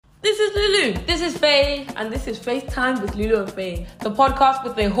This is Lulu. This is Faye. And this is FaceTime with Lulu and Faye. The podcast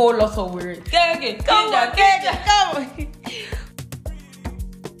with a whole lot of words. Okay. Come on.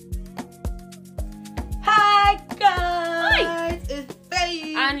 Hi guys. It's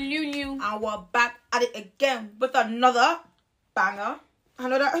Faye. And Lulu. And we're back at it again with another banger.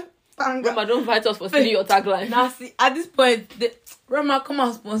 Rema, don't fight us for stealing your tagline. Now see, at this point, Rema, come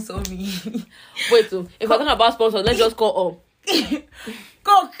and sponsor me. Wait, so if we're talking about sponsors, let's just call up.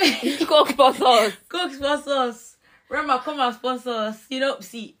 Coke sponsors. Coke sponsors. Rema, come and sponsor us. You know,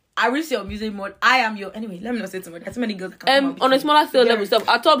 see, I reach your music mode. I am your... Anyway, let me not say too much. There's too many girls that come on a smaller scale level stuff,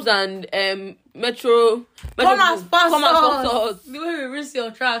 our Tops and Metro come and sponsor us. The way we reach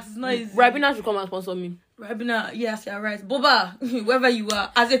your tracks is not easy. Ribena should come and sponsor me. Ribena, yes, you're right. Boba, wherever you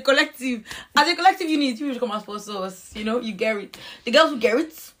are, as a collective unit, you should come and sponsor us. You know, you get it. The girls who get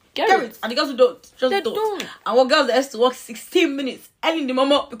it. And the girls who don't, don't. And what girls that has to work 16 minutes early in the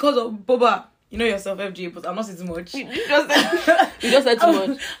moment because of Boba. You know yourself, FJ, but I'm not saying too much. You just said too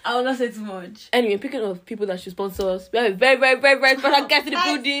much. I will not say too much. Anyway, picking of people that should sponsor us, we have a very, very, very, very special guest in the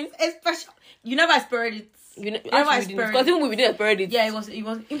building. It's special. You never aspired it. You never aspired. Because even we didn't aspire it. Yeah, it was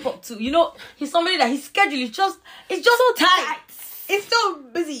import too. You know, he's somebody that his schedule is just so tight. It's so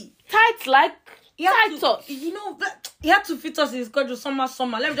busy. Tight like tight us. You know, he had to fit us in his schedule summer.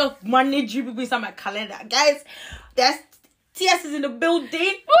 Let me just manage you people inside my calendar. Guys, there's TS is in the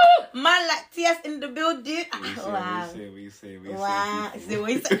building. Man like TS in the building. We say.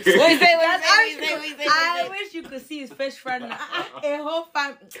 I wish you could see his face right now.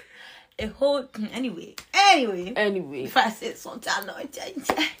 Anyway. If I say something, I know it.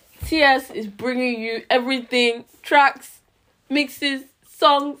 TS is bringing you everything, tracks, mixes,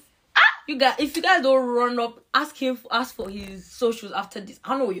 songs. You guys, if you guys don't run up, ask for his socials after this. I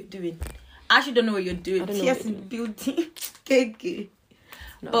don't know what you're doing. I actually don't know what you're doing. TS in the building. Okay.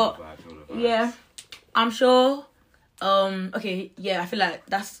 No. But yeah, I'm sure. Okay, yeah, I feel like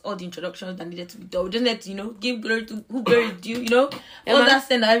that's all the introductions that needed to be done. We just need to, give glory to who glory is due, Yeah, all that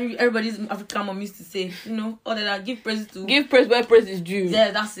saying that everybody's African mom used to say, all that give praise where praise is due. Yeah,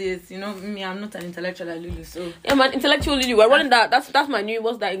 that's it. Me, I'm not an intellectual like Lulu, so yeah, man, intellectual Lulu. We're running that. That's my new,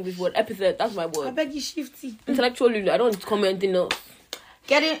 what's that English word? Epithet. That's my word. I beg you, shifty. Intellectual Lulu. I don't comment anything else.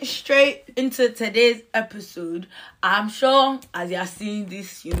 Getting straight into today's episode, I'm sure as you have seen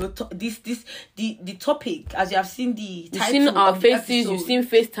this, the topic, as you have seen the title, you've seen our of the faces, episode, you've seen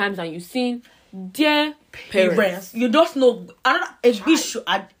FaceTimes, and you've seen dear parents. You just know there should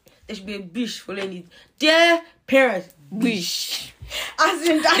be a bish following it. Dear parents, bish. As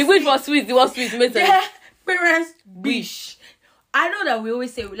in that the wish was sweet. It was sweet. Dear parents, bish. I know that we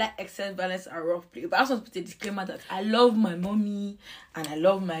always say we like excess balance and rough play, but I just want to put a disclaimer that I love my mommy and I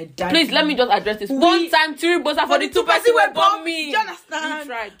love my dad. Please let me just address this. One time, three bucks for the two person who bomb me. You understand? You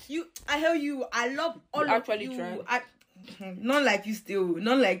tried. I hear you. I love all you of actually you. Tried. Not like you still.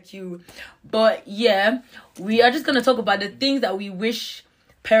 Not like you. But yeah, we are just gonna talk about the things that we wish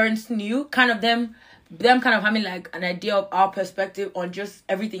parents knew. Kind of them kind of having like an idea of our perspective on just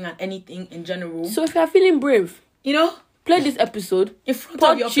everything and anything in general. So if you are feeling brave, play this episode in front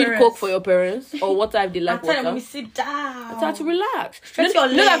pour of your chill parents. Coke for your parents or what type they like. Tell them, let me sit down. Try to relax. Stretch your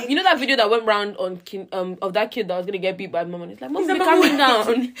legs. You know that video that went round on of that kid that was gonna get beat by mom, and it's like, Mommy, be calming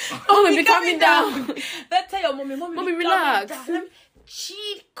down. Mommy, be calming down. Let's tell your mommy, relax.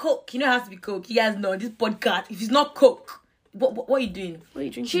 Cheat Coke. It has to be Coke. You guys know this podcast. If it's not Coke, what are you doing? What are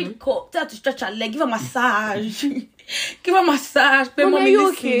you drinking? Cheat Coke. Tell her to stretch her leg. Give her a massage. Give her a massage. Mommy, are you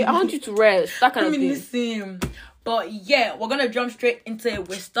okay? I want you to rest. That kind of thing. Listen. But yeah, we're gonna jump straight into it.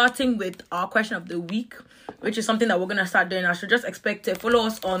 We're starting with our question of the week, which is something that we're gonna start doing. I should just expect to follow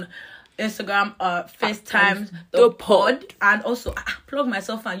us on Instagram, FaceTime the pod, and also plug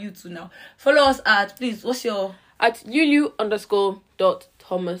myself and you too now. Follow us at, please, what's your at Lulu_Thomas.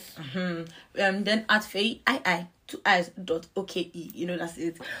 Then at Faye II2eyes.oke. That's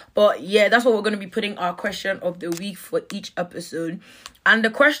it. But yeah, that's what we're going to be putting our question of the week for each episode. And the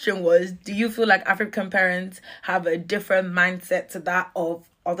question was, do you feel like African parents have a different mindset to that of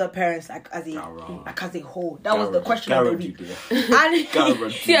other parents, like as a whole? That was the question of the week. And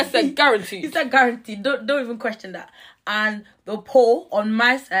Yes, guarantee. He said guarantee. Don't even question that. And the poll on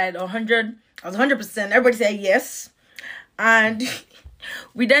my side, 100, I was 100%. Everybody said yes. And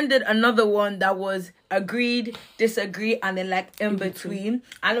we then did another one that was agreed, disagree, and then like in between.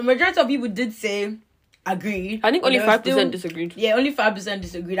 And the majority of people did say agreed. I think only There was 5% disagreed. Yeah, only 5%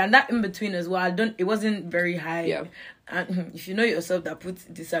 disagreed, and that in between as well. It wasn't very high. Yeah. And if you know yourself that puts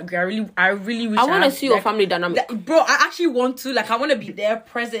disagree, I really wish I want to had, see your family dynamic. bro. I actually want to. Like, I want to be there,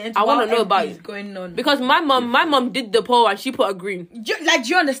 present. I want to know about what's it going on. because my mom did the poll and she put a green. Do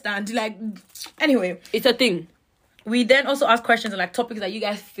you understand? Like, anyway, It's a thing. we then also ask questions on like topics that you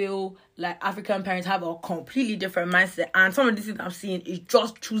guys feel like African parents have a completely different mindset, and some of these things I'm seeing is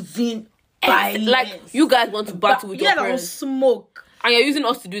just choosing violence. Like you guys want to battle with your don't parents, smoke. and you're using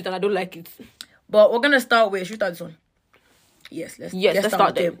us to do it, and I don't like it. But we're gonna start with. Should we start this one? Yes, let's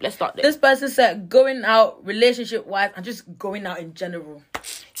Start there. with Let's start there. This person said going out relationship wise and just going out in general.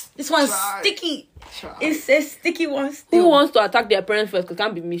 This one's sticky. It's a sticky one still. Who wants to attack their parents first? Because it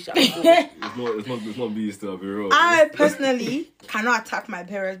can't be me. Sha. It's not me still, I'll be real. I personally cannot attack my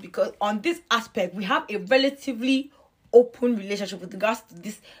parents because on this aspect we have a relatively open relationship with regards to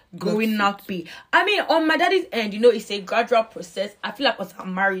this going out be. I mean, on my daddy's end, it's a gradual process. I feel like once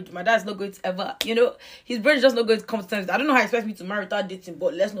I'm married, my dad's not going to ever, his brain's just not going to come to terms. I don't know how he expects me to marry without dating,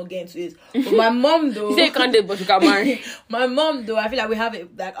 but let's not get into it. But my mom, though... You say you can't date, but you can marry. My mom, though, I feel like we have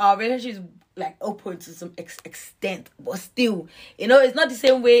it, like, our relationship is, like, open to some extent. But still, it's not the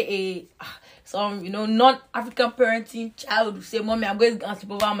same way some, non-African parenting child will say, Mommy, I'm going to go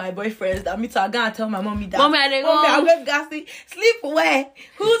sleep over my boyfriends. That means I'm going to tell my mommy that. Mommy, I'm going to go sleep where?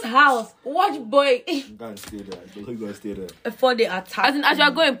 Whose house? Watch boy. I'm going to stay there. Don't think I'm stay there. Before they attack. As you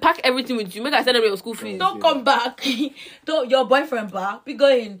are going, pack everything with you. Make I send them your school fees. Don't come back. Don't your boyfriend back. Be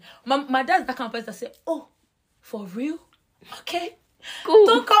going. My dad's that kind of person that say, oh, for real? Okay. Cool.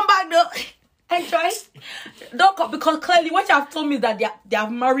 Don't come back though. Enjoy. Don't come because clearly what you have told me is that they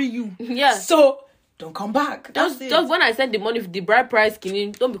have married you. Yeah. So don't come back. That's it. Just when I send the money for the bride price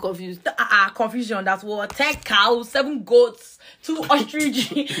skinny, don't be confused. Confusion. That's what 10 cows, 7 goats, 2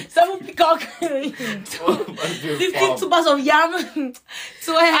 ostrich, 7 peacock, 15 tubers of yam, and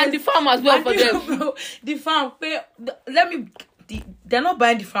the farm as well for them. Bro, the farm. They're not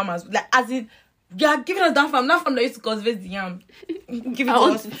buying the farmers. Like as in, you are giving us that farm that used to cultivate the yam. Give it to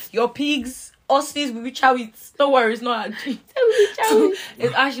us. Your pigs. Horses, we reach out with. Don't worry, it's not actually.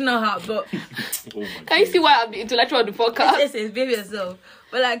 It's actually not hard, but can you see why I'm the intellectual of the podcast? Yes, baby yourself.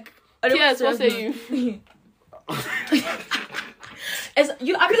 But like, yes, what say you? I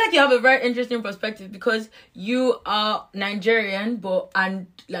feel like you have a very interesting perspective because you are Nigerian, and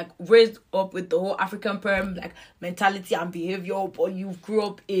raised up with the whole African parent mentality and behavior, but you grew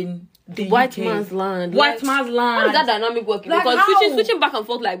up in the white UK. man's land. White man's land. How is that dynamic working? Like because how? switching back and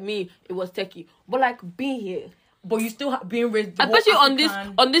forth like me, it was techie. But being here, but you still being raised. Especially on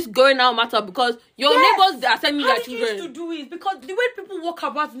this going out matter because your neighbors are sending their children. How you used to do it because the way people walk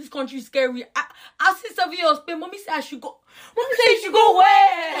about in this country is scary. I see 7 years pay. Mommy said I should go. Mommy said you should go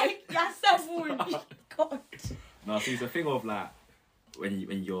where? You're 7. God. No, see, it's a thing of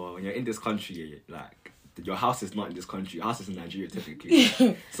when you're in this country, your house is not in this country. Your house is in Nigeria, typically.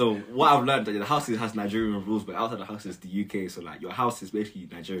 So what I've learned that the house has Nigerian rules, but outside the house is the UK. So your house is basically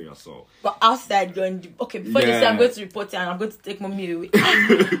Nigeria. So. But outside, you're in before they say I'm going to report you and I'm going to take mommy away.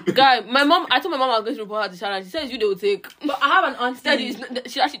 Guy, I told my mom I was going to report her to challenge. She says you they will take. But I have an auntie.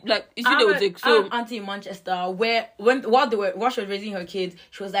 She actually it's you they will take. So I have an auntie in Manchester where while she was raising her kids,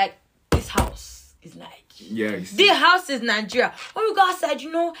 she was like, this house is Nigeria. Yeah, the house is Nigeria. When we go outside,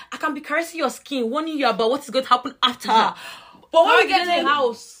 I can be caressing your skin, warning you about what is going to happen after. Yeah. But when we get to the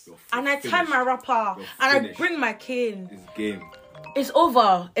house and I tie my wrapper and I bring my cane, it's game. It's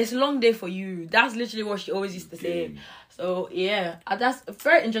over. It's a long day for you. That's literally what she always used to say. So yeah, that's a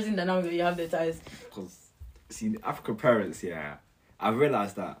very interesting dynamic that you have there, Ties. Because see, African parents, I've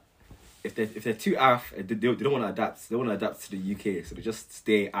realised that if they're too they don't want to adapt. They want to adapt to the UK, so they just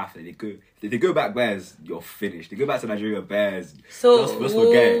stay after they go. If they go back Bears, you're finished. They go back to Nigeria Bears. So just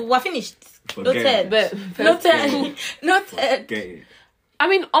forget it. We're finished. Forget Noted. It. I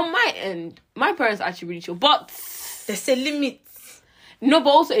mean, on my end, my parents are actually really chill, but there's a limit. No,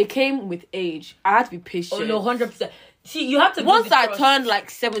 but also it came with age. I had to be patient. Oh no, 100%. See, you have to. Once I turned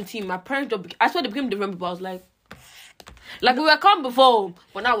 17, my parents I swear they became different people. I was like we were calm before,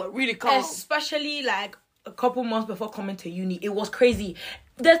 but now we're really calm. Especially a couple months before coming to uni, it was crazy.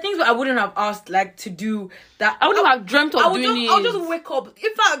 There's things that I wouldn't have asked to do that I wouldn't have dreamt of doing it. I'll just wake up.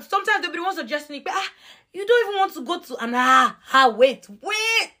 In fact, sometimes they'll be the ones suggesting it, but you don't even want to go to and wait.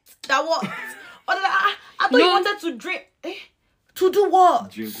 That what? I thought you wanted to drink. To do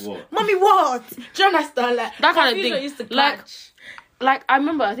what? Drink what? Mommy, what? Do you understand? That kind of thing. Used to catch. I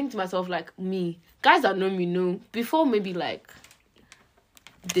remember I think to myself, me, guys that know me know, before maybe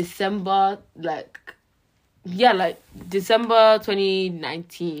December, December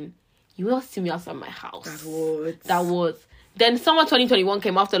 2019, You will see me outside my house. That was. Then summer 2021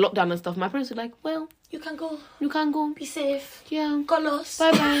 came after lockdown and stuff. My parents were like, well, You can go. Be safe. Yeah. Got lost.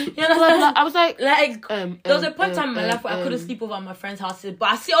 Bye-bye. You understand? I was like, there was a point in time in my life where I couldn't sleep over at my friend's house. But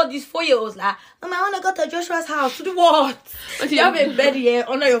I see all these 4-year-olds like, Mama, I want to go to Joshua's house. To do what? You have a bed here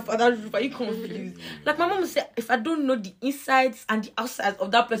under your father's roof. Are you confused? Like my mom said, if I don't know the insides and the outsides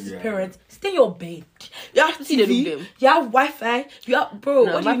of that person's parents, stay in your bed. You have See the TV, room. you have Wi-Fi, you have... Bro,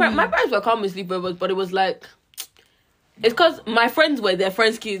 no, what do you mean? my parents were calm with sleepovers, but it was like... It's because my friends were their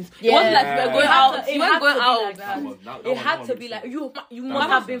friends' kids. It wasn't like we were going out. You weren't going out. It had to be like you must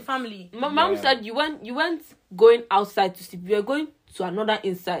have been family. My mom said you weren't going outside to sleep. You were going to another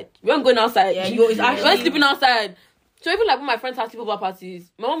inside. You weren't going outside. Yeah, you weren't sleeping outside. So even like when my friends have sleepover parties,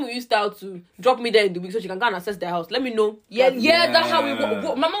 my mom used out to drop me there in the week so she can go and access their house. Let me know. Yeah, that's how we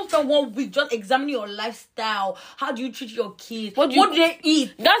work. My mom spent 1 week just examining your lifestyle. How do you treat your kids? What do they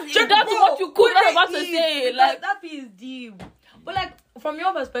eat? That's what you could not about to say. Like that piece is deep. But like from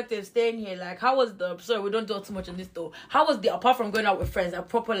your perspective, staying here, like how was the? Sorry, we don't talk too much on this though. How was the apart from going out with friends, a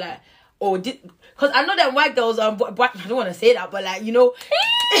proper like? Or did because I know that white girls I don't want to say that, but like you know,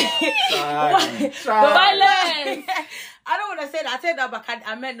 violence. I don't want to say that. I said that, but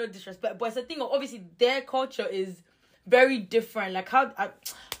I meant no disrespect. But it's a thing of obviously their culture is very different. Like how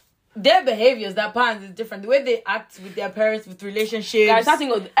their behaviors, their parents is different. The way they act with their parents, with relationships. Guys,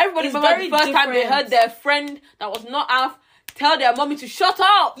 everybody remember the first time they heard their friend that was not half tell their mommy to shut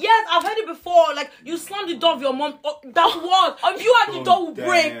up. Yes, I've heard it before. Like, you slam the door of your mom. Oh, that's what. You and the door will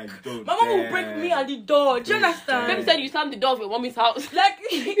break. My mom will break me and the door. Do you understand? Baby said you slam the door of your mommy's house. Like,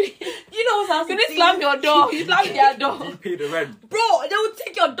 you know what's happening? You didn't slam your door. You slammed their door. You pay the rent. Bro, they will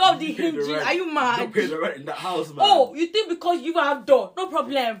take your door, the hinge. Are you mad? You pay the rent in that house, man. Oh, you think because you have door? No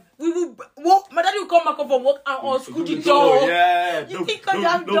problem. We will walk. My daddy will come back up from work and unscrew the door. Yeah. You think because you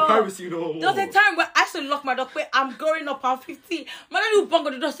have door? No privacy no more. There was a time where I used to lock my door. Wait, I'm growing up. I'm 15. My daddy will bang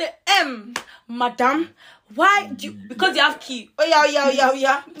on the door. Say, madam, why do you? Because you have key. Oh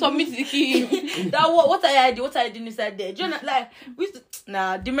yeah. Submit the key. What I did? What I did inside there? Do you know, like we used to,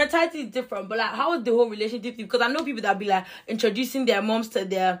 the mentality is different. But like, how is the whole relationship? Because I know people that be like introducing their moms to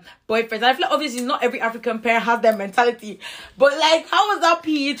their boyfriends. I feel like obviously not every African parent has that mentality. But like, how was that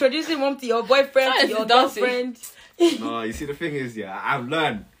introducing mom to your boyfriend, to your girlfriend? No, you see the thing is, I've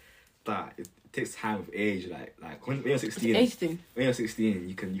learned that it takes time with age. Like when you're 16, when you're 16,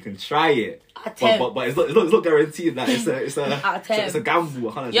 you can try it. But it's not guaranteed that it's a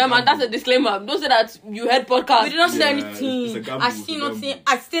gamble. Yeah, man, that's a disclaimer. Don't say that you heard podcast. We did not say anything. It's a gamble, I see nothing.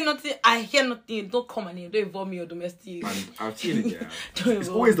 I say nothing. I hear nothing. Don't come and don't involve me or domestic. Man, I've seen it. It's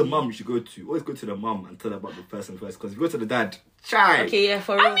always the mum you should go to. Always go to the mum and tell her about the person first. Because if you go to the dad, try. Okay, yeah,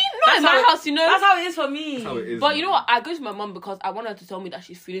 for real. I mean, not in my house, you know. That's how it is for me. That's how it is. But you know what? I go to my mum because I want her to tell me that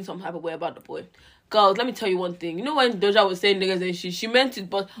she's feeling some type of way about the boy. Girls, let me tell you one thing. You know when Doja was saying niggas and she meant it,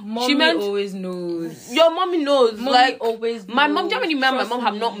 but mommy always knows. Your mommy knows. Mommy like always knows. My mom, do you have any men my mom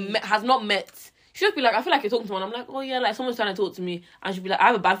has not met? She'll just be like, I feel like you're talking to one. I'm like, oh yeah, like someone's trying to talk to me, and she'll be like, I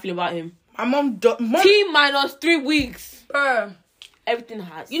have a bad feeling about him. My mom T-3 weeks. Everything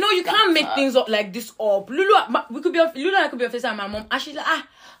has. You know, you can't make things up like this up. Lulu and I could be on FaceTime my mom, and she's like,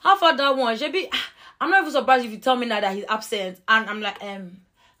 how far that one? She'll be, I'm not even surprised if you tell me now that he's absent, and I'm like,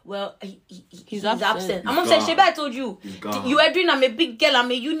 well, he's absent. My mom said, Sheba, I told you. You were doing, I'm a big girl,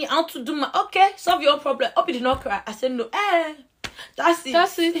 I'm a uni, I want to do my, okay, solve your problem. Hope you did not cry. I said, no, that's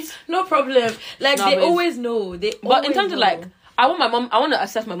it. No problem. Like, they always know. But in terms of like, I want to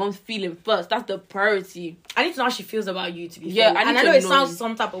assess my mom's feeling first. That's the priority. I need to know how she feels about you, to be fair. I know it sounds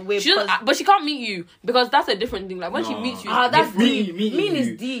some type of way. But she can't meet you because that's a different thing. Like when she meets you, that's deep. Meeting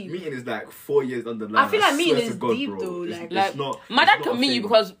is deep. Meeting is like 4 years on the line. I feel like meeting is deep though. It's not. My dad can meet you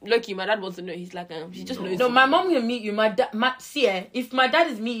because Loki, my dad wants to know. He's like, she just knows. No, my mom can meet you. If my dad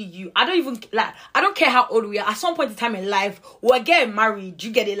is meeting you, I don't care how old we are. At some point in time in life, we're getting married.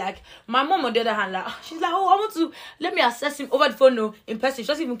 You get it? Like my mom on the other hand, like she's like, I want to let me assess him over the phone. No, in person. She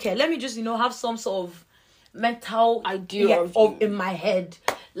doesn't even care. Let me just have some sort of mental idea in my head.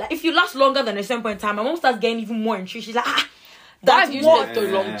 Like if you last longer than a certain point in time, my mom starts getting even more intrigued. She's like, that's what so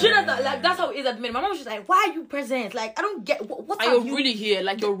long. Do you know that? Like that's how it is at the minute. My mom was just like, why are you present? Like I don't get what are you really here?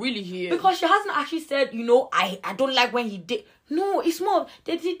 Like you're really here because she hasn't actually said, I don't like when he did. No, it's more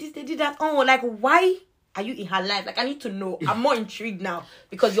they did this, they did that. Oh, like why are you in her life? Like I need to know. I'm more intrigued now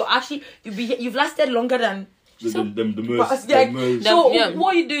because you've lasted longer than. The most. So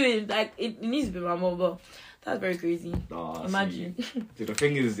what are you doing? Like it needs to be my mom, but that's very crazy. Imagine. See, the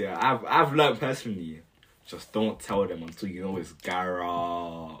thing is, I've learned personally just don't tell them until you know it's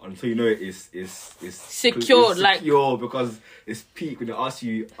gara, until you know it's secure, secure, because it's peak when they ask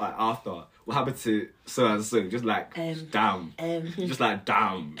you like after what happened to so and so, just like damn, just like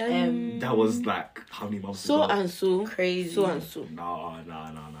damn, that was like how many months so ago? and so crazy, so and so. No,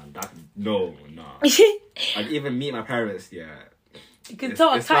 no. Like even meet my parents, yeah. You can tell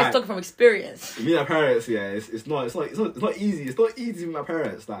a Kai is talking from experience. Me and my parents, yeah, it's not easy. It's not easy with my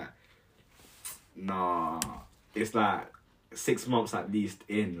parents. Like, nah, it's like 6 months at least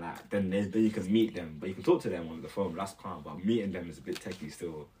in. Like, then you can meet them, but you can talk to them on the phone. That's calm. But meeting them is a bit techy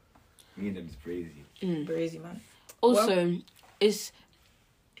still. Meeting them is crazy. Crazy, man. Also, it's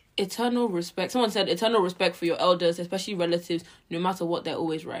eternal respect. Someone said eternal respect for your elders, especially relatives, no matter what, they're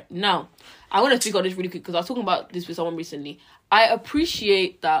always right. Now, I want to speak on this really quick because I was talking about this with someone recently. I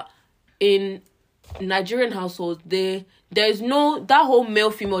appreciate that in Nigerian households, there's no, that whole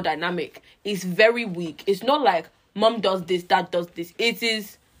male-female dynamic is very weak. It's not like mom does this, dad does this. It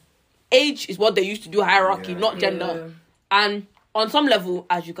is, age is what they used to do, hierarchy, not gender. And on some level,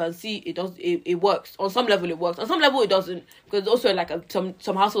 as you can see, it works. On some level, it works. On some level, it doesn't. Because also, like,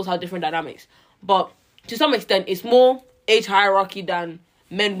 some households have different dynamics. But to some extent, it's more age hierarchy than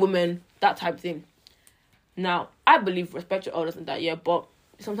men, women, that type of thing. Now, I believe respect your elders and that, yeah, but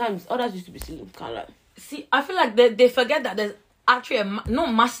sometimes elders used to be silly, kind of like. See, I feel like they forget that there's actually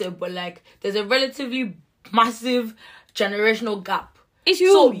not massive, but like there's a relatively massive generational gap. It's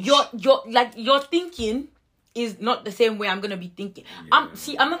huge. So your thinking is not the same way I'm gonna be thinking. Yeah.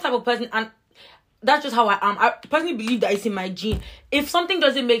 I'm the type of person, and that's just how I am. I personally believe that it's in my gene. If something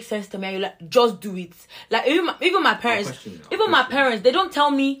doesn't make sense to me, you're like, just do it. Like even my parents, they don't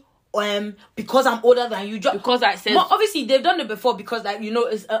tell me because I'm older than you. Because I said, but obviously they've done it before because, like, you know,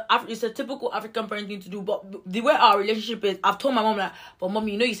 it's a typical African parent thing to do. But the way our relationship is, I've told my mom, like, but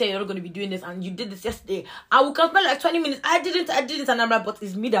mommy, you know, you say you're not going to be doing this and you did this yesterday. I will come back like 20 minutes. I didn't, and I'm like, but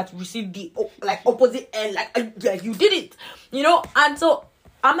it's me that received the like opposite end. Like you did it, you know. And so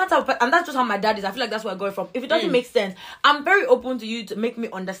I'm not type of, and that's just how my dad is. I feel like that's where I go from. If it doesn't make sense, I'm very open to you to make me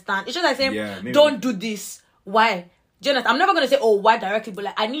understand. It's just like saying, don't do this. Why? Jonathan, I'm never going to say, oh, why directly, but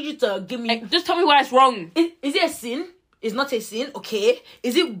like, I need you to give me... just tell me why it's wrong. Is it a sin? It's not a sin, okay.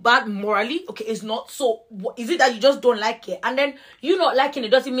 Is it bad morally? Okay, it's not. So, is it that you just don't like it? And then, you not liking it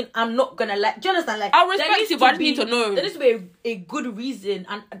doesn't mean I'm not going to like... Do you understand? Like, I'll respect you, but I need to know. There needs to be a good reason.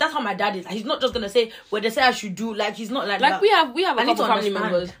 And that's how my dad is. Like, he's not just going to say, well, they say I should do. Like, he's not like that. We have a couple family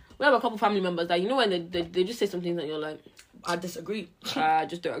members. We have a couple family members that, you know, when they just say some things and you're like... I disagree. I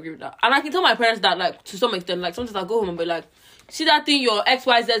just don't agree with that. And I can tell my parents that, like, to some extent, like, sometimes I go home and be like, see that thing your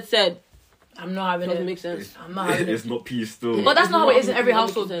XYZ said? I'm not having it. Doesn't make sense. I'm not having it. It's not peace still. But that's not how it is in every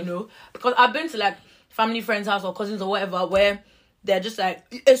household, you know? Because I've been to, like, family friends' house or cousins or whatever, where they're just like,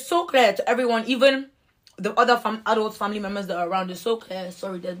 it's so clear to everyone, even the other adult family members that are around, it's so clear.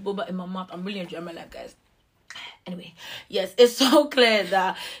 Sorry, there's boba in my mouth. I'm really enjoying my life, guys. Anyway, yes, it's so clear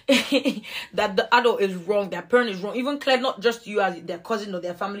that that the adult is wrong, their parent is wrong. Even clear, not just you as their cousin or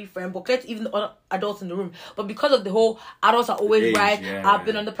their family friend, but clear to even the other adults in the room. But because of the whole adults are always right, I've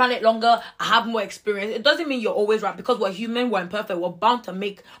been on the planet longer, I have more experience. It doesn't mean you're always right, because we're human, we're imperfect, we're bound to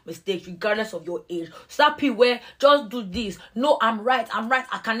make mistakes regardless of your age. Stop it where just do this. No, I'm right,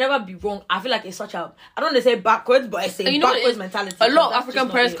 I can never be wrong. I feel like it's such a, I don't want to say backwards, but it's a backwards mentality. A lot of African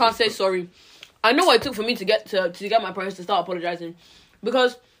parents can't say sorry. I know what it took for me to get my parents to start apologizing,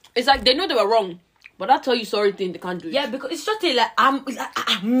 because it's like they know they were wrong, but that tell you sorry thing they can't do it. Yeah, because it's just like I'm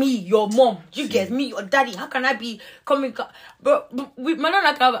me, your mom, you get me, your daddy. How can I be coming? But we might not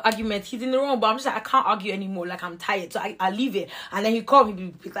like have an argument. He's in the wrong, but I'm just like, I can't argue anymore. Like, I'm tired, so I leave it. And then he called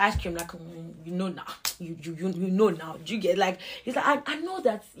me with ice cream, like, you know now, you know now. Do you get, like, he's like, I know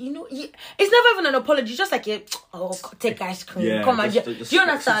that, you know. It's never even an apology. It's just like take ice cream. Yeah, come on, do you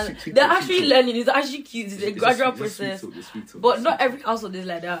understand? They're actually learning. It's actually cute. It's a gradual process. But not every household is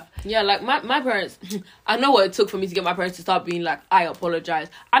like that. Yeah, like my parents. I know what it took for me to get my parents to start being like, I apologize,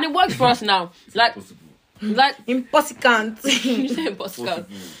 and it works for us now. Like impossible. You say impossible.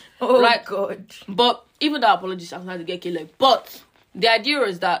 Oh, like, God. But even that apology sometimes to get killed. But the idea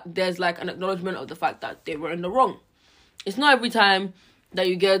is that there's like an acknowledgement of the fact that they were in the wrong. It's not every time that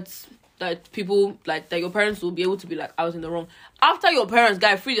you get that people, like, that your parents will be able to be like, I was in the wrong. After your parents,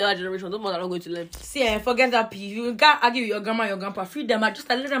 guy, free the other generation. Those ones are not going to learn. See, forget that piece. You can't argue with your grandma, your grandpa. Free them. Just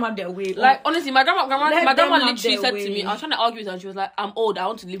let them have their way. Like, honestly, my grandma literally said to me, I was trying to argue with her, and she was like, I'm old, I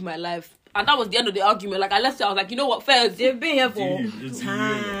want to live my life. And that was the end of the argument. Like, I left her, I was like, you know what, Fairs, they've been here for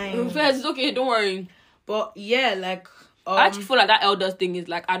time. Fairs, it's okay, don't worry. But yeah, like, I actually feel like that elders thing is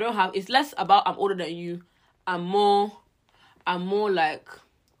like, it's less about I'm older than you. I'm more like,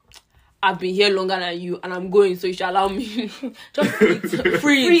 I've been here longer than you and I'm going, so you should allow me. Just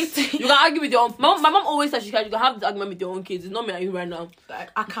freeze. You can argue with your own. My mom always says you can have this argument with your own kids. It's not me and you right now.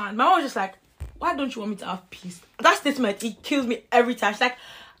 Like, I can't. My mom was just like, why don't you want me to have peace? That statement, it kills me every time. She's like,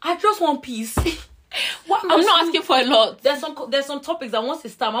 I just want peace. I'm not asking for a lot. There's some topics that once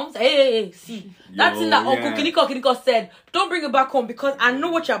it's time, I'm like, hey, see. That's in that Uncle Kiniko said, don't bring it back home because I know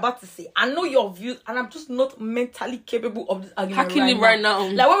what you're about to say. I know your views and I'm just not mentally capable of this argument right now.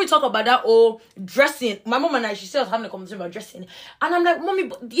 Like when we talk about that dressing, my mom and I, she was having a conversation about dressing. And I'm like, mommy,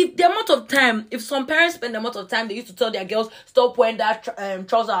 but the amount of time, if some parents spend the amount of time they used to tell their girls, stop wearing that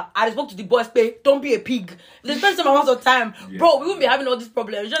trouser. I spoke to the boys, don't be a pig. If they spend some amount of time, bro, we won't be having all these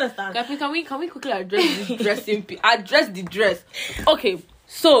problems. You understand? Can we quickly address this dressing P? Address the dress. Okay,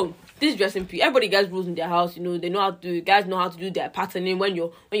 so this dressing P, everybody gets rules in their house. You know, they know how to do. Guys know how to do their patterning. When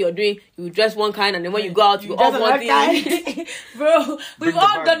you're doing, you dress one kind, and then when you go out, you off one thing. Bro, we've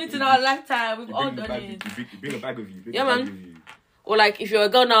all done it in our lifetime. We've all done it. You bring a bag with you. Yeah, man. Or like if you're a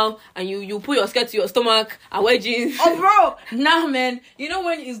girl now and you put your skirt to your stomach and wear jeans. Oh, bro, now man, you know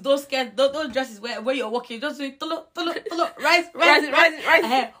when it's those skirts, those dresses where you're walking, just doing rise.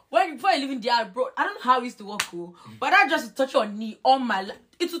 Before you leave in the yard, bro, I don't know how it used to walk, but that dress will touch your knee on my life.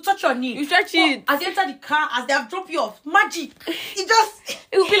 It will touch your knee. You stretch it. As you enter the car, as they have dropped you off, magic.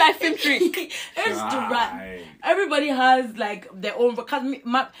 It will be like film trick. It's right. Everybody has like their own. Because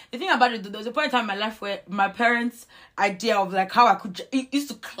the thing about it, there was a point in time in my life where my parents' idea of like how I could, it used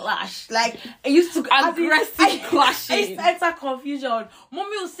to clash. Like it used to aggressive clashing. It used to enter confusion.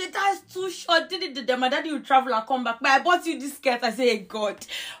 Mommy will say that's too short. My daddy will travel and come back. But I bought you this skirt. I say, hey God.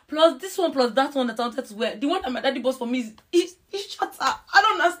 Plus this one, plus that one that I wanted to wear. The one that my daddy bought for me is shorter. I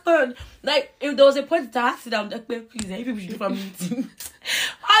don't understand. Like if there was a point that I sit down, like, please, if people should do for me.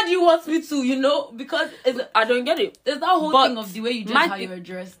 How do you want me to? You know, because I don't get it. There's that whole thing of the way you dress, how you're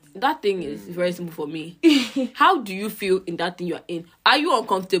dressed. That thing is very simple for me. How do you feel in that thing you're in? Are you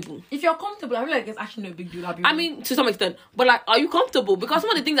uncomfortable? If you're comfortable, I feel like it's actually no big deal. I mean, to some extent, but like, are you comfortable? Because some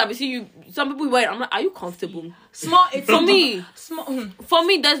of the things that we see some people wear, I'm like, are you comfortable? For me,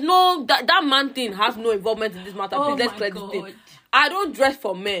 there's no that man thing has no involvement in this matter. Oh, Please let's clear this thing. I don't dress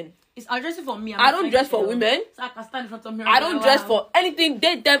for men. I'm dressing for me. I don't dress for women. So I can stand in front of the mirror. I don't dress for anything.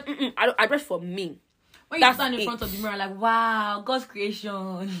 I dress for me. When you stand in front of the mirror, like, wow, God's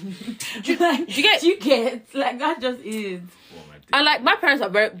creation. Do you get? Like, that just is. And like, my parents are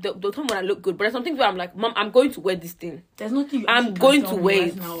they'll tell me when I look good, but there's some things where I'm like, Mom, I'm going to wear this thing. There's nothing I'm going to wear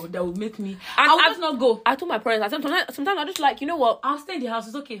it now that will make me. I'll just not go. I told my parents, sometimes I just like, you know what? I'll stay in the house.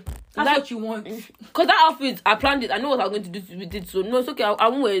 It's okay. That's what you want. Because that outfit, I planned it. I know what I was going to do with it. So no, it's okay. I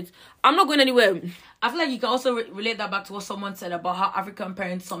won't wear it. I'm not going anywhere. I feel like you can also relate that back to what someone said about how African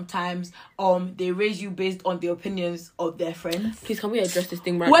parents sometimes they raise you based on the opinions of their friends. Please, can we address this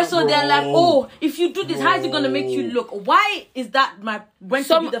thing right now? So they're like, oh, if you do this, how is it gonna make you look? Why is that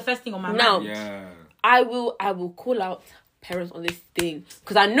to be the first thing on my mind? Yeah. I will call out parents on this thing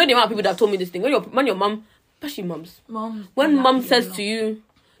because I know the amount of people that have told me this thing. When your mom, especially moms, when mom says to you,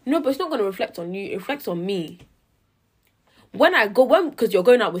 no, but it's not gonna reflect on you. It reflects on me. Because you're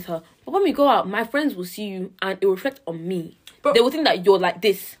going out with her, but when we go out, my friends will see you and it will reflect on me. They will think that you're like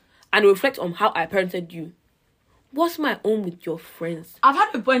this and it will reflect on how I parented you. What's my own with your friends? I've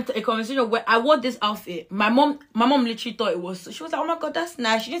had a conversation where I wore this outfit. My mom literally thought it was. She was like, "Oh my God, that's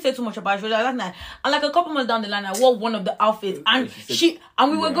nice." She didn't say too much about it. She was like, "That's nice." And like a couple months down the line, I wore one of the outfits, and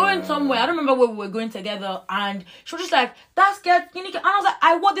we were going somewhere. I don't remember where we were going together, and she was just like, "That's good." And I was like,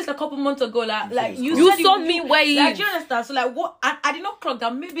 "I wore this a couple months ago." Like you saw me wear it. Like, do you understand? So like, what? I did not clock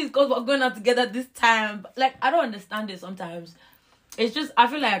that. Maybe it's because we're going out together this time. But, like, I don't understand it sometimes. It's just I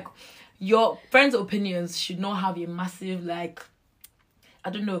feel like your friends' opinions should not have a massive, like, I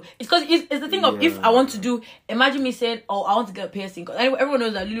don't know. It's because it's the thing of if I want to do, imagine me saying, oh, I want to get a piercing. Because everyone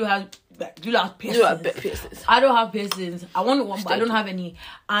knows that Lulu has piercings. I don't have piercings. I want one, but I don't have any.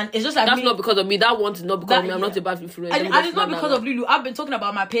 And it's just like that's not because of me. That one is not because of me. I'm not a bad influence. And it's not because of Lulu. I've been talking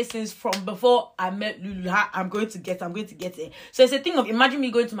about my piercings from before I met Lulu. I'm going to get it. So it's a thing of imagine me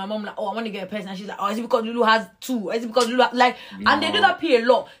going to my mom like, oh, I want to get a piercing, and she's like, oh, is it because Lulu has two? Or is it because Lulu and they do that pay a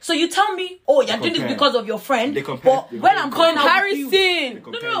lot. So you tell me, oh, you're doing this because of your friend. But when I'm going out with you,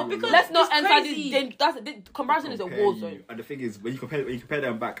 no, because let's not enter this. Comparison is a war zone. And the thing is, when you compare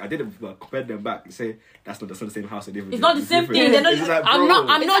them back, I didn't compare them back and say that's not the same house. It's not the same thing. They're not, I'm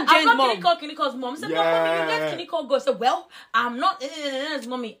not Jane's mom. Kiniko's mom. Say, mommy, you let Kiniko go. Say, well, I'm not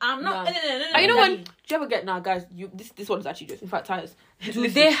mommy. I'm not. And you know when? Do you ever get now, guys? This one is actually just in fact tires. Do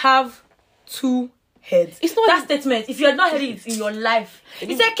they have two heard It's not that statement. If you had not heard it in your life,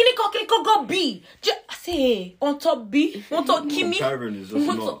 he said, Kiniko go B. I say, on top B, on top Kimi. Comparing is just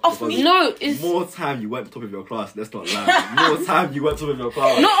not. Off me. No, it's More time you went top of your class. Let's not lie. More time you went top of your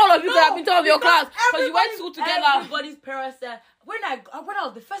class. not all of you could have been top of your class because you went to school together. Everybody's parents said, when I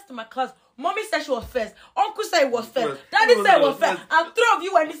was the first in my class, mommy said she was first, uncle said it was first, daddy said it was first, and three of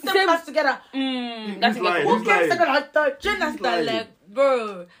you were in the same class together. That's lying. Who He's came lying. second and third? Jonas lying. like,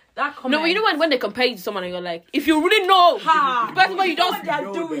 bro, that comment. No, but you know when they compare you to someone and you're like, if you really know the person what you know just what they are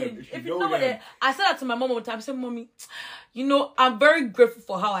know doing. them, If if you you know know what they, them. I said that to my mom one time. I said, Mommy, you know, I'm very grateful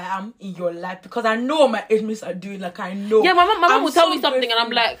for how I am in your life because I know what my age mates are doing. Like I know. yeah, my mom I'm will tell so me something and I'm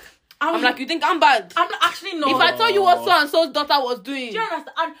grateful. like, I'm like, you think I'm bad? I'm actually not. If I told you what so and so's daughter was doing, Do you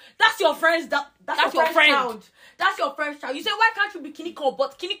understand? And that's your friend's. That's your friend's child. That's your friend's child. You say, why can't you be Kiniko?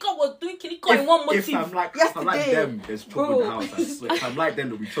 But Kiniko was doing Kiniko in one motive. If I'm like yesterday. them, there's trouble in the house. I swear. If I'm like them,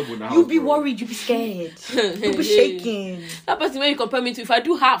 there'll be trouble in the house. You'll be bro. worried. You'll be scared. You'll be shaking. that person when you compare me to, if I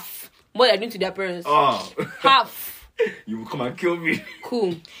do half what they're doing to their parents, Oh, half, you will come and kill me.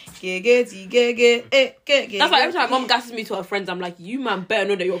 cool. That's That's why every time my mom gasses me to her friends, I'm like, you man better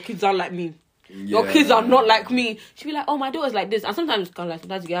know that your kids are like me. Your kids are not like me. She'll be like, oh, my daughter's like this. And sometimes it's kind of like,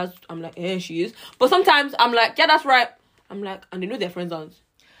 sometimes girls, I'm like, she is. But sometimes I'm like, yeah, that's right. I'm like, and they know their friends aren't.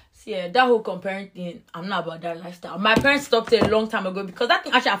 Yeah, that whole comparing thing, I'm not about that lifestyle. My parents stopped it a long time ago because that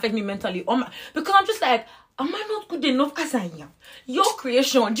thing actually affects me mentally. Because I'm just like, am I not good enough as I am? Your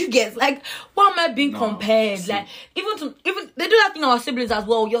creation, do you get like why am I being compared? see. Like even they do that thing our siblings as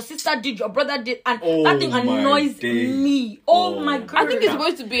well. Your sister did, your brother did, and that thing my annoys days. me. Oh my god! I think it's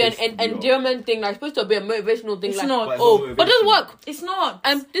supposed to be an endearment thing, like supposed to be a motivational thing. It's like, not. But it's oh, not but it doesn't work. It's not.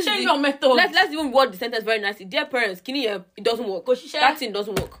 This Change is your method. Let's even word the sentence very nicely. Dear parents, can you hear? It doesn't work. That thing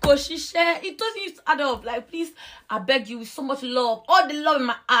doesn't work. It doesn't used to add up. Like, please, I beg you, with so much love, all the love in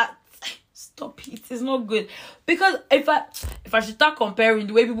my heart. Stop it. It's not good. Because if I should start comparing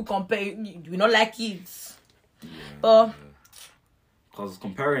the way people compare, you will not like it. But Because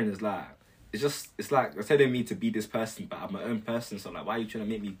comparing is like, it's like you're telling me to be this person, but I'm my own person. So like, why are you trying to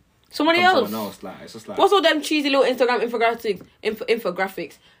make me Somebody become else. someone else? Like, it's just like, What's all them cheesy little Instagram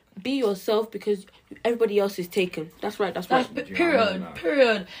infographics? Be yourself because everybody else is taken. That's right. That's right. that's you know what I mean?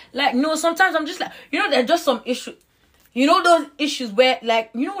 period. Like, no, sometimes I'm just like, there's just some issue. You know those issues where,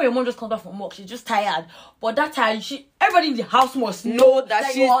 like, when your mom just comes back from work, she's just tired. But that time, everybody in the house must know that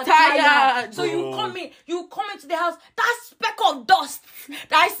she's you're tired. So you come into the house, that speck of dust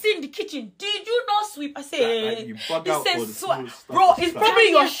that I see in the kitchen, did you not sweep? I say, Like you bug out for the small stuff. bro, it's probably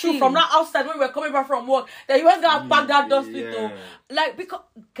your Tiniest shoe thing. from that outside when we were coming back from work that you went to bag that dust with. Yeah. Like, because,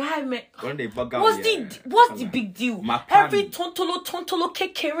 guy, man, when they bug out, what's yeah. the big deal? My plan- Every tontolo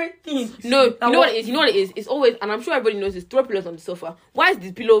kekere thing. No, you know what it is? You know what it is? It's always, and I'm sure everybody knows this, throw pillows on the sofa. Why is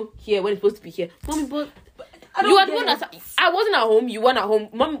the pillow here when it's supposed to be here? Mommy, but you are the one that I wasn't at home, you weren't at home,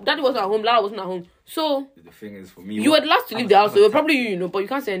 Mom, Daddy wasn't at home, Lara wasn't at home. So The thing is, for me, you were the last to leave the house, so it was probably you, but you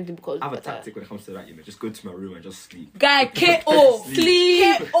can't say anything because I have a tactic when it comes to that, just go to my room and just sleep. Guy, KO.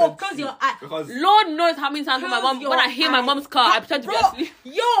 Sleep. KO, close your eye. Because Lord knows how many times when my mom, when I hear my mom's car, I pretend to be asleep.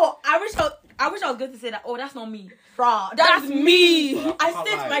 Yo, I wish I was going to say that. Oh, that's not me. Bruh, That's me. I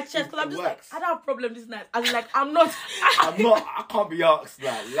stayed to my chest because I'm just like, I don't have a problem this night. I'm like, I can't be asked.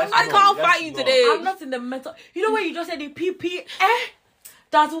 Like, I can't fight you today. I'm not in the mental. You know when you just said the PP?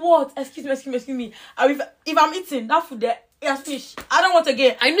 That's what? Excuse me. If I'm eating that food there, it's fish. I don't want to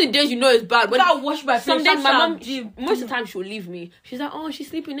get. I know the days you know it's bad. When I wash my face. some days my mom, Jim. most of the time she'll leave me. She's like, oh, she's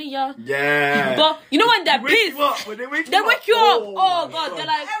sleeping in here. Yeah. But you know when they're They wake pissed, you up, when they wake they wake you up. Oh my God, they're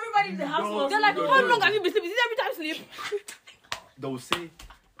like, Everybody in the house No, was. they're like, no, how no. long have you been sleeping? Is it every time sleep? They'll say,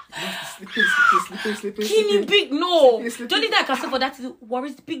 sleeping. Kini big no. Sleeping. The only thing I can say for that is what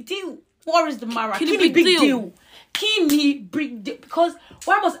is the big deal? What is the Mara? Kini Kini big big deal. deal. Kini big deal. Because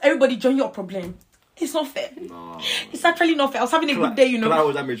why must everybody join your problem? It's not fair. No. It's actually not fair. I was having a good day,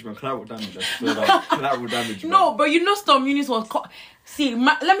 Collateral damage, man. Collateral damage. I swear down. Collateral damage, man. No, but Storm Eunice was see,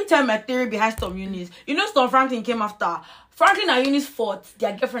 let me tell you my theory behind Storm Eunice. Storm Franklin came after. Franklin and Eunice fought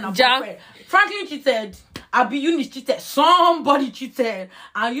their girlfriend and boyfriend. Franklin cheated. Eunice cheated. Somebody cheated.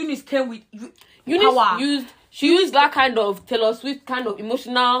 And Eunice came with power. She used that kind of Taylor Swift kind of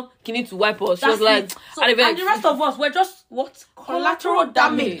emotional kidney to wipe us. She was like, so, and the rest of us were just what? Collateral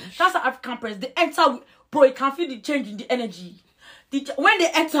damage. That's the African press. They enter, bro, you can feel the change in the energy. When they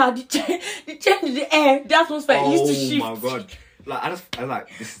enter, the change in the air, the atmosphere used to shift. Oh my God. Like, I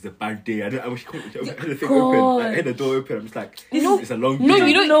like, this is a bad day. I wish I had the thing open. I had the door open. I'm just like, it's a long day. No,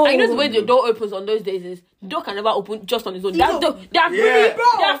 you know the way the door opens on those days is the door can never open just on its own. They are fighting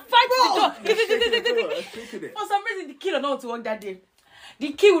the door. For some reason, the kid don't want to work that day.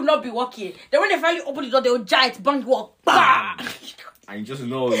 the key will not be working. Then when they finally open the door, they will giant bang walk. Bam! And you just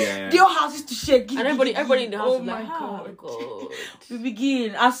know, yeah. The whole house is to shake. And everybody in the house oh is like, my oh God. We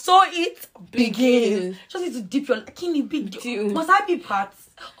begin. I saw it begin. Just need to dip your kidney big deal. Must I be part of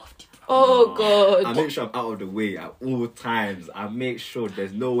the Oh God. I make sure I'm out of the way at all times. I make sure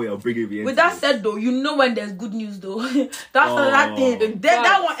there's no way of bringing me into With that this. said though, you know when there's good news though. That's another thing.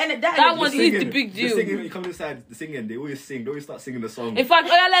 That one is the big deal. The singing, when you come inside, the singing, they always sing. They always start singing the song. In fact,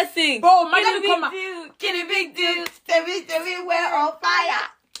 oh yeah, let's sing. Bro, my dad Kitty will come big out. deal. Kitty big deal. Stevie, we're on fire.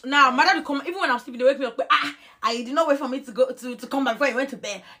 Nah, my dad will come. Even when I'm sleeping, they wake me up. But I did not wait for me to go to come back before you went to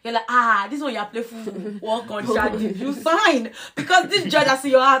bed. You're like, this one you're playful. Walk on, Shadi. You sign because this joy that's in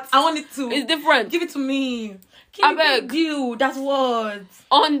your heart, I want it to. It's different. Give it to me. I beg you. That's what.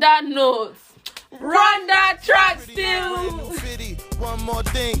 On that note, run that track still. One more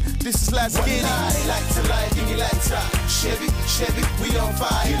thing, this is last kitty. Like to like, give me like top. Chevy, we on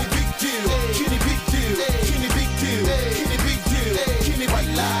fire. Kitty big deal, kitty big deal, kitty big deal, kitty big deal, kitty white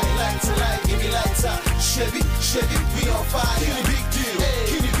lie. Like to like, give me like top. Chevy, we on fire. Kitty big deal,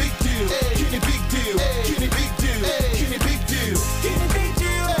 kitty big deal, kitty big deal, kitty big deal, kitty big deal, kitty big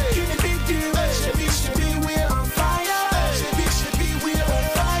deal, kitty big deal. Chevy, we're on fire. Chevy, we're on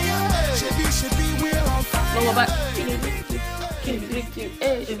fire. Chevy, we're on fire. No, go back.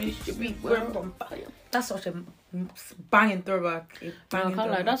 That's such a banging throwback.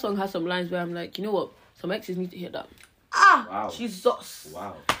 That song has some lines where I'm like, you know what? Some exes need to hear that. Wow. Jesus.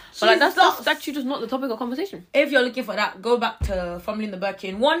 Wow. But like, that's actually just not the topic of conversation. If you're looking for that, go back to Family in the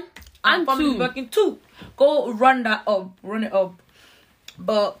Birkin 1 And Family in 2. the Birkin 2. Go run it up.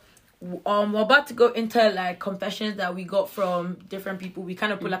 But we're about to go into like confessions that we got from different people. We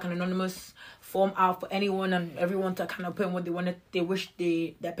kind of put like an anonymous form out for anyone and everyone to kind of put in what they wish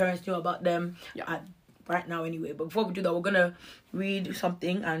their parents knew about them. Right now anyway. But before we do that, we're gonna read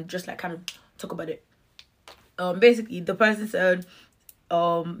something and just like kind of talk about it. Basically the person said,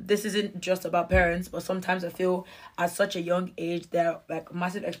 this isn't just about parents, but sometimes I feel at such a young age there are like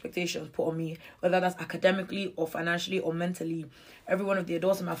massive expectations put on me, whether that's academically or financially or mentally. Every one of the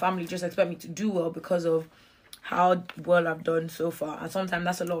adults in my family just expect me to do well because of how well I've done so far, and sometimes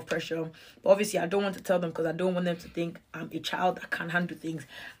that's a lot of pressure. But obviously I don't want to tell them because I don't want them to think I'm a child that can't handle things.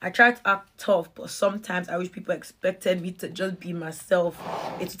 I try to act tough, but sometimes I wish people expected me to just be myself.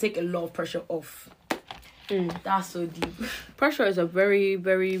 It's to take a lot of pressure off. That's so deep. Pressure is a very,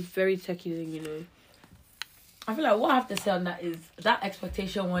 very, very techie thing, you know. I feel like what I have to say on that is that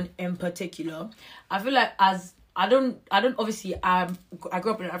expectation one in particular. I feel like I don't obviously I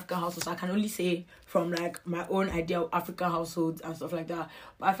grew up in an African household, so I can only say from like my own idea of African households and stuff like that.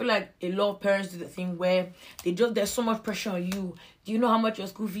 But I feel like a lot of parents do the thing where there's so much pressure on you. Do you know how much your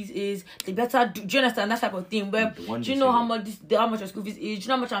school fees is? They better do you understand that type of thing? Where do you know how much your school fees is? Do you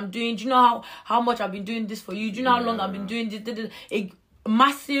know how much I'm doing? Do you know how much I've been doing this for you? Do you know how long I've been doing this?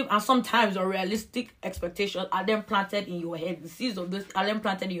 Massive and sometimes unrealistic expectations are then planted in your head. The seeds of this are then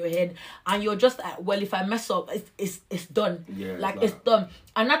planted in your head, and you're just like, well, if I mess up, it's done. It's done.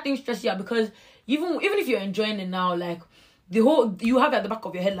 And that thing stresses you out because even if you're enjoying it now, like you have it at the back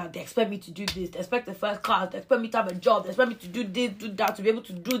of your head, like they expect me to do this, they expect the first class, they expect me to have a job, they expect me to do this, do that, to be able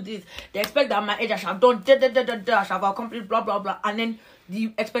to do this. They expect that at my age I shall have done I shall have accomplished blah blah blah, and then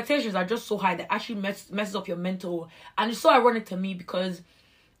the expectations are just so high that actually messes up your mental. And it's so ironic to me because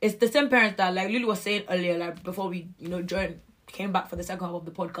it's the same parents that, like Lily was saying earlier, like before we came back for the second half of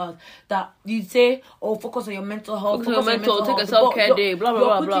the podcast, that you say, focus on your mental health, focus on your mental, take a self-care day, blah blah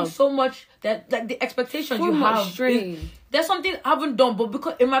blah. You're putting so much that like the expectations so you have strain. There's something I haven't done, but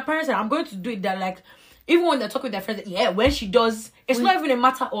because in my parents said I'm going to do it, that like even when they're talking with their friends, when she does, it's not even a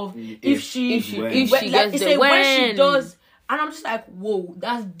matter of if she gets there, when she does. And I'm just like, whoa,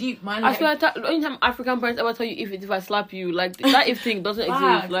 that's deep, man. I feel like that, anytime African parents ever tell you if I slap you, like that if thing doesn't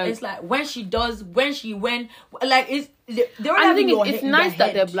exist. Like it's like when she does, when, like it's. I think it's nice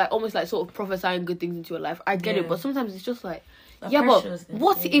that they're like almost like sort of prophesying good things into your life. I get it, but sometimes it's just like, but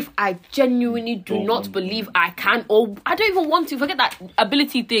what if I genuinely do not believe I can, or I don't even want to? Forget that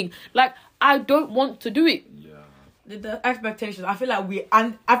ability thing. Like I don't want to do it. The expectations, I feel like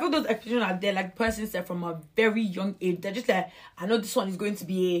those expectations are there, like the person said, from a very young age. They're just like, I know this one is going to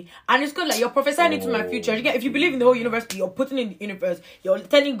be and it's good, like you're prophesying into my future. If you believe in the whole universe, you're putting in the universe, you're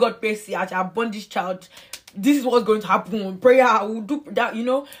telling God basically, I'm born this child this is what's going to happen. Prayer, I will do that, you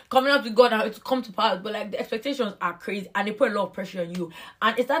know, coming up to God and it will come to pass. But like the expectations are crazy and they put a lot of pressure on you.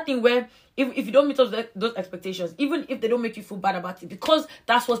 And it's that thing where if you don't meet up those expectations, even if they don't make you feel bad about it, because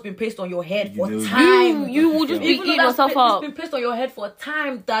that's what's been placed on your head for time. You will just be eating yourself up. It's been placed on your head for a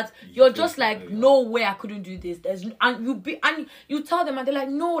time that you're just like, no way, I couldn't do this. And you tell them and they're like,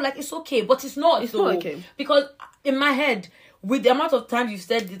 no, like it's okay, but it's not. It's not okay. Because in my head, with the amount of time you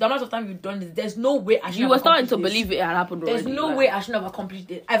said this, the amount of time you've done this, there's no way I should. You were starting to believe it had happened already. There's no way I shouldn't have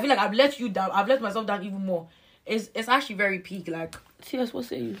accomplished it. I feel like I've let you down. I've let myself down even more. It's actually very peak. Like, TS, what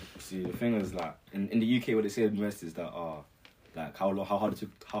say you? See, the thing is, like, in the UK, what they say in the West is that like how hard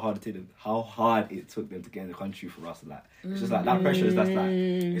it took them to get in the country for us. Like, it's just like that pressure is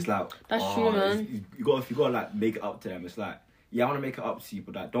it's like that's true, man. You gotta like make it up to them. It's like, yeah, I want to make it up to you,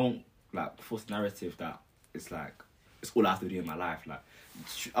 but like don't like force narrative that it's like it's all I have to do in my life. Like,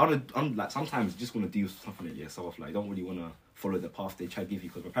 I'm like sometimes you just want to do something at yourself. Like, you don't really want to follow the path they try to give you,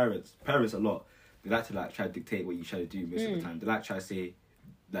 because my parents a lot, they like to like try to dictate what you try to do most of the time. They like try to say,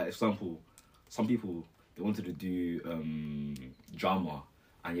 like, example, some people they wanted to do drama,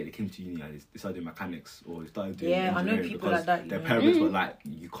 and yet they came to uni and they started doing mechanics or they started doing engineering. I know people like that. Their parents were like,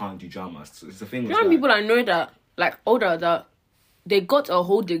 you can't do drama. So it's the thing. You know, people I know that like older that they got a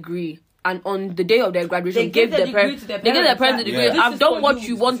whole degree. And on the day of their graduation, they gave their parents the degree. Yeah. I've done what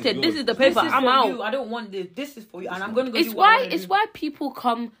you wanted. This is the paper. I'm out. You. I don't want this. This is for you, and I'm going to go. It's why people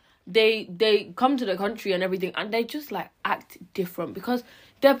come. They come to the country and everything, and they just like act different because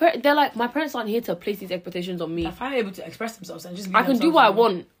they're like, my parents aren't here to place these expectations on me. If I'm able to express themselves and just I can do what I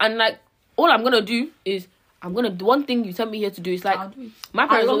want, and like all I'm gonna do is the one thing you sent me here to do is like my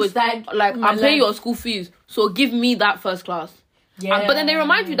parents always like I'm paying your school fees, so give me that first class. Yeah. But then they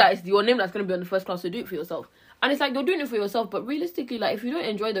remind you that it's your name that's going to be on the first class, so do it for yourself. And it's like, you're doing it for yourself, but realistically, like, if you don't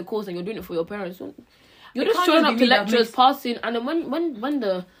enjoy the course and you're doing it for your parents, you're just showing up to lectures, passing, and then when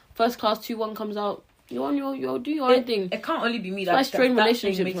the first class 2-1 comes out, you'll do your own thing. It can't only be me that strained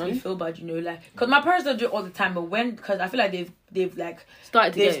relationships, makes me feel bad, you know, like, because my parents don't do it all the time, but because I feel like they've like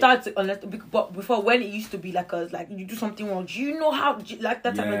started unless, but before, when it used to be like you do something wrong, do you know how, like,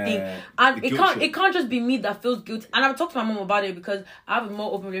 that type of thing, and it can't just be me that feels guilty. And I've talked to my mom about it because I have a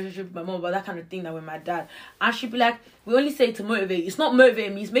more open relationship with my mom about that kind of thing than with my dad, and she'd be like, we only say it to motivate. It's not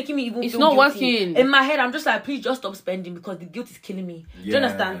motivating me, it's making me even feel not guilty. Working in my head. I'm just like, please just stop spending because the guilt is killing me. Do you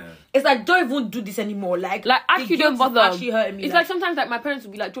understand? It's like, don't even do this anymore. Like actually don't bother. Actually hurting me. It's like sometimes like my parents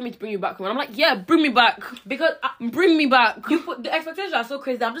would be like, do you want me to bring you back home? And I'm like, yeah, bring me back, because bring me back. You put the expectations are so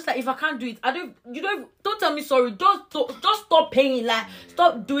crazy. I'm just like, if I can't do it, don't tell me sorry. Just stop paying. Like,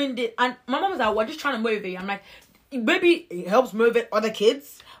 stop doing this. And my mom was like, we're just trying to motivate you. I'm like, maybe it helps motivate other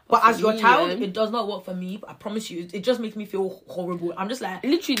kids, but as your child, it does not work for me. I promise you, it just makes me feel horrible. I'm just like,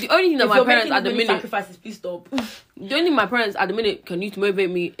 literally, the only thing that my parents at the minute sacrifices, please stop. The only thing my parents at the minute can use to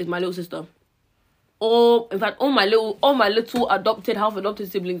motivate me is my little sister. Or in fact, all my little adopted, half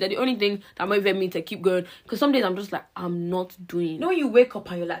adopted siblings. They're the only thing that motivate me to keep going. Because some days I'm just like, I'm not doing. You know, when you wake up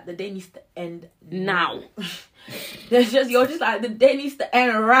and you're like, the day needs to end now. You're just like, the day needs to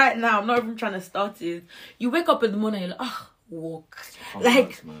end right now. I'm not even trying to start it. You wake up in the morning and you're like, walk.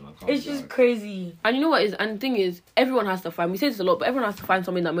 Like, it's just crazy. And you know what is, and the thing is, everyone has to find, we say this a lot, but everyone has to find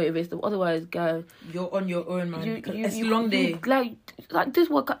something that motivates them. Otherwise, guys, you're on your own, man. It's a long day. Like this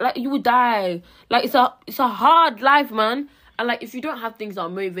work, like you would die. Like it's a hard life, man. And like if you don't have things that are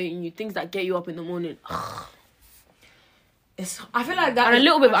motivating you, things that get you up in the morning, I feel like that. And a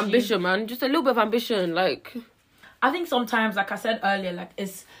little bit of ambition, man. Just a little bit of ambition, like. I think sometimes, like I said earlier, like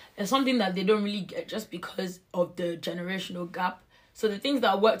it's something that they don't really get just because of the generational gap. So the things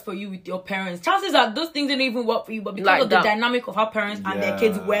that worked for you with your parents, chances are those things didn't even work for you, but because like of the dynamic of how parents and their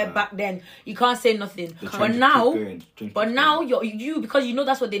kids were back then, you can't say nothing. But now you because you know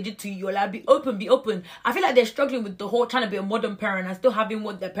that's what they did to you, you're like, be open. I feel like they're struggling with the whole trying to be a modern parent and still having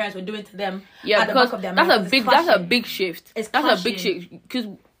what their parents were doing to them. Yeah, at the back of their mind. That's a big shift. That's a big shift because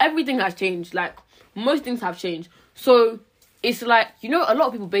everything has changed. Like most things have changed. So it's like, you know, a lot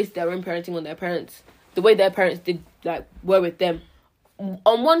of people base their own parenting on their parents, the way their parents did, like, were with them.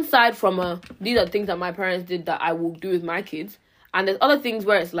 On one side, these are things that my parents did that I will do with my kids, and there's other things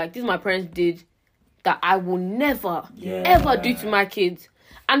where it's like, these my parents did that I will never ever do to my kids.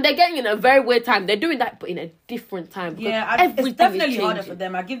 And they're getting in a very weird time. They're doing that, but in a different time. It's definitely harder for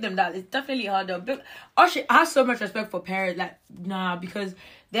them. I give them that. It's definitely harder. But actually, I have so much respect for parents. Like, because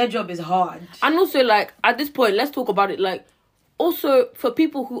their job is hard. And also, like, at this point, let's talk about it. Like, also, for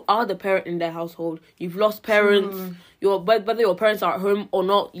people who are the parent in their household, you've lost parents. Whether your parents are at home or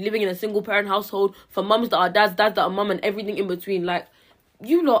not, you're living in a single parent household. For mums that are dads that are mum, and everything in between. Like,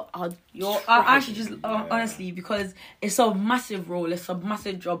 you lot are I actually just honestly, because it's a massive role, it's a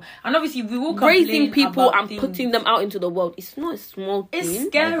massive job, and obviously we will raising people about and things. putting them out into the world. It's not a small thing. It's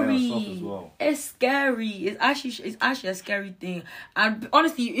scary. As well. It's scary. It's actually a scary thing. And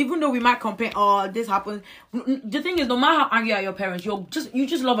honestly, even though we might complain, oh, this happens. The thing is, no matter how angry you are your parents, you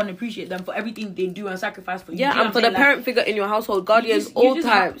just love and appreciate them for everything they do and sacrifice for you. Yeah, Do you know and for what I'm the saying? parent figure in your household, guardians, You all just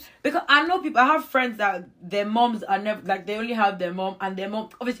types. Because I know people. I have friends that their moms are never like, they only have their mom, and their mom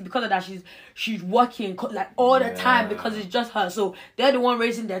obviously because of that she's working like all the time because it's just her. So they're the one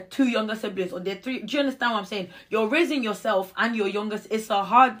raising their 2 younger siblings or their 3. Do you understand what I'm saying? You're raising yourself and your youngest. It's a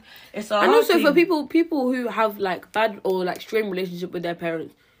hard. And also thing. for people who have like bad or like strained relationship with their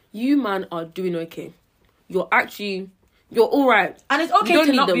parents, you man are doing okay. You're all right, and it's okay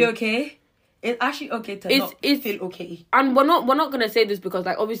to not be okay. It's actually okay to not feel okay. And we're not gonna say this because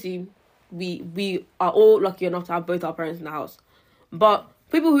like obviously we are all lucky enough to have both our parents in the house, but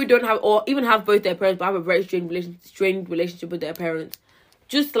people who don't have or even have both their parents but have a very strained relationship with their parents,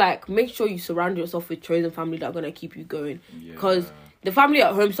 just like make sure you surround yourself with chosen family that are gonna keep you going. Because the family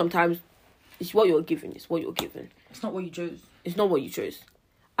at home sometimes it's what you're given. It's what you're given. It's not what you chose. It's not what you chose.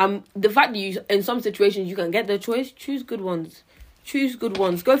 The fact that you in some situations you can get the choice, choose good ones. Choose good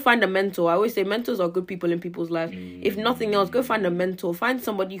ones. Go find a mentor. I always say mentors are good people in people's lives. If nothing else, go find a mentor. Find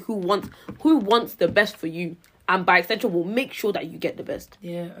somebody who wants the best for you, and by extension will make sure that you get the best.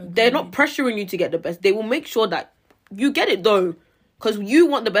 Yeah, they're not pressuring you to get the best. They will make sure that you get it though, because you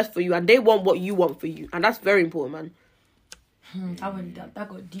want the best for you, and they want what you want for you, and that's very important, man. That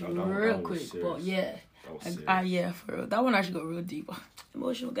got deep real quick, serious. but yeah. Yeah, for real. That one actually got real deep.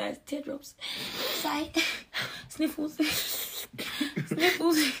 Emotional, guys. Teardrops. Sigh. Sniffles.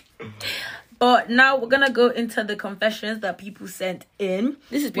 Sniffles. But now we're gonna go into the confessions that people sent in.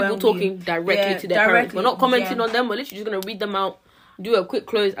 This is people talking directly to their parents. We're not commenting on them. We're literally just gonna read them out, do a quick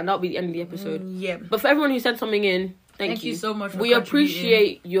close, and that'll be the end of the episode. Yeah. But for everyone who sent something in, thank you so much. We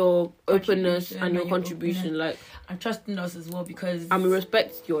appreciate your openness and your contribution, like, and trusting us as well, because and we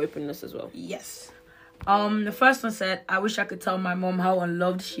respect your openness as well. Yes. The first one said, I wish I could tell my mom how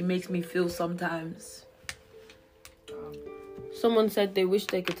unloved she makes me feel sometimes. Someone said they wish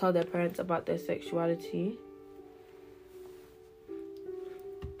they could tell their parents about their sexuality.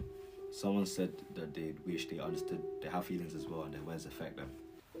 Someone said that they wish they understood they have feelings as well and their words affect them.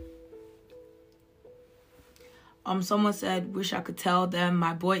 Someone said, wish I could tell them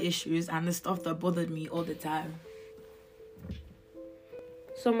my boy issues and the stuff that bothered me all the time.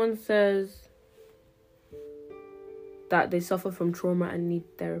 Someone says that they suffer from trauma and need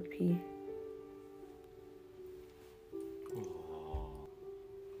therapy.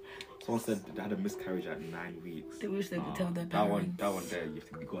 Someone said they had a miscarriage at 9 weeks. They wish they could tell their parents. That one there, you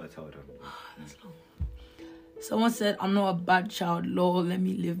gotta tell them. Someone said, I'm not a bad child, lol, let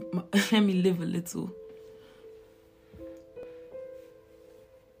me live a little.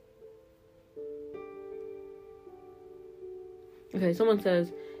 Okay, someone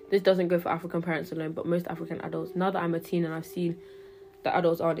says, this doesn't go for African parents alone, but most African adults. Now that I'm a teen and I've seen that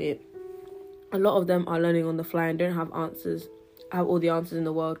adults aren't it, a lot of them are learning on the fly and don't have all the answers in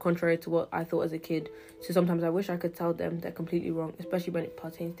the world, contrary to what I thought as a kid. So sometimes I wish I could tell them they're completely wrong, especially when it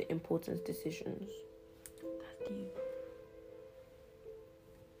pertains to important decisions. That's deep.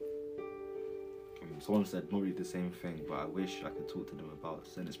 Someone said not really the same thing, but I wish I could talk to them about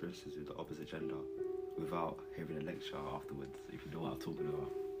certain experiences with the opposite gender without hearing a lecture afterwards, if you know what I'm talking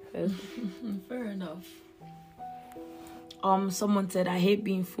about. Fair enough. Someone said, I hate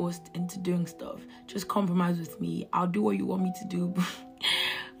being forced into doing stuff. Just compromise with me. I'll do what you want me to do.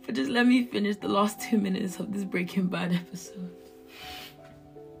 But just let me finish the last 2 minutes of this Breaking Bad episode.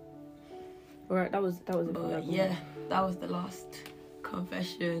 Alright, that was a yeah, that was the last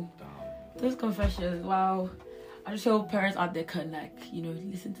confession. Those confessions, wow. I just hope parents out there can, like,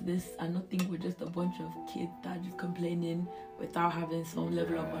 listen to this and not think we're just a bunch of kids that are just complaining without having some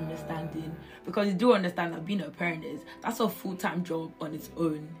level of understanding. Because you do understand that being a parent that's a full-time job on its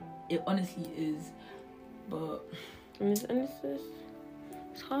own. It honestly is. But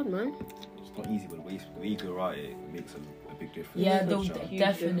it's hard, man. It's not easy, but the way you go right, it makes a big difference. Yeah,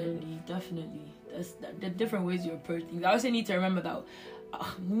 definitely. There's different ways you approach things. I also need to remember that,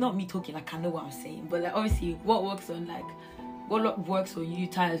 not me talking like I know what I'm saying, but like obviously what works on you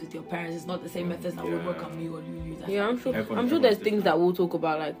ties with your parents is not the same methods that would work on me or you. Yeah, I'm sure there's things that we'll talk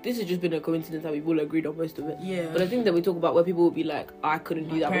about, like this has just been a coincidence that we've all agreed on most of it. Yeah. But the things that we talk about where people will be like, I couldn't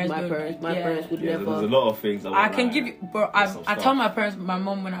do that with my parents. My parents would never. There's a lot of things I can give you, bro. I tell my parents, my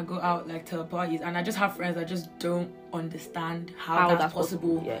mom, when I go out like to parties, and I just have friends that just don't understand how that's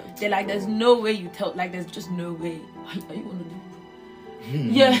possible. Yeah. They're like, there's no way you tell, like there's just no way. Are you gonna do?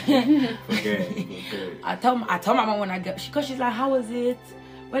 Yeah. Okay. I tell my mom when I get, because she's like, how was it?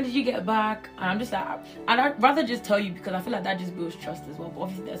 When did you get back? And I'm just like, and I'd rather just tell you because I feel like that just builds trust as well. But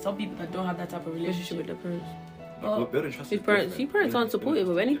obviously, there's some people that don't have that type of relationship with their parents. Building trust. If parents aren't supportive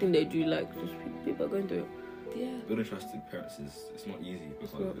of anything they do, like just people are going through it. Yeah. Building trust with parents it's not easy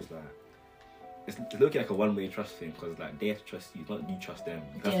because it's like it's looking like a one-way trust thing because like they have to trust you, not you trust them.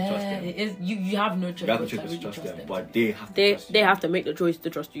 You have to trust them. It is. You have no choice. You have to trust them, but they have to trust you. They have to make the choice to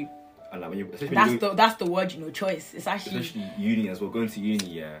trust you. And like when you, that's the word, choice. It's actually especially uni as well. Going to uni,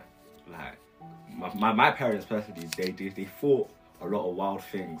 yeah. Like my parents personally, they thought a lot of wild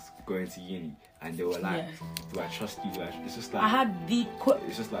things going to uni, and they were like, "Do I trust you?" Like, it's just like I had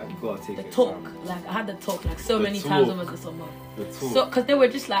it's just like you gotta take the it. talk. Like I had the talk like so many times over the summer. The talk. So because they were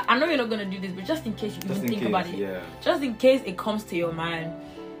just like, I know you're not gonna do this, but just in case you even think about it, just in case it comes to your mind.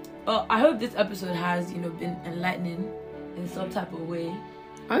 I hope this episode has been enlightening in some type of way.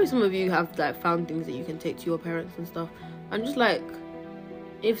 I hope some of you have like found things that you can take to your parents and stuff, and just like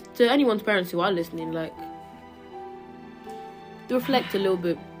if to anyone's parents who are listening, like reflect a little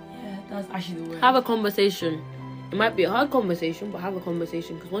bit. Yeah, that's actually the word. Have a conversation. It might be a hard conversation, but have a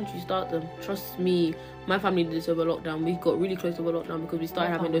conversation because once you start them, trust me, my family did this over lockdown. We got really close over lockdown because we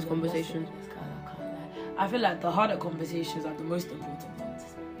started having those conversations. I feel like the harder conversations are the most important ones.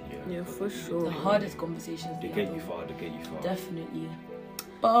 Yeah, for sure. The hardest conversations. They get you far. Definitely.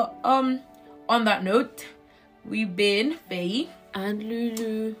 But on that note, we've been Faye and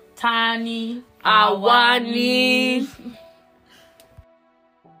Lulu, Tani, Awani.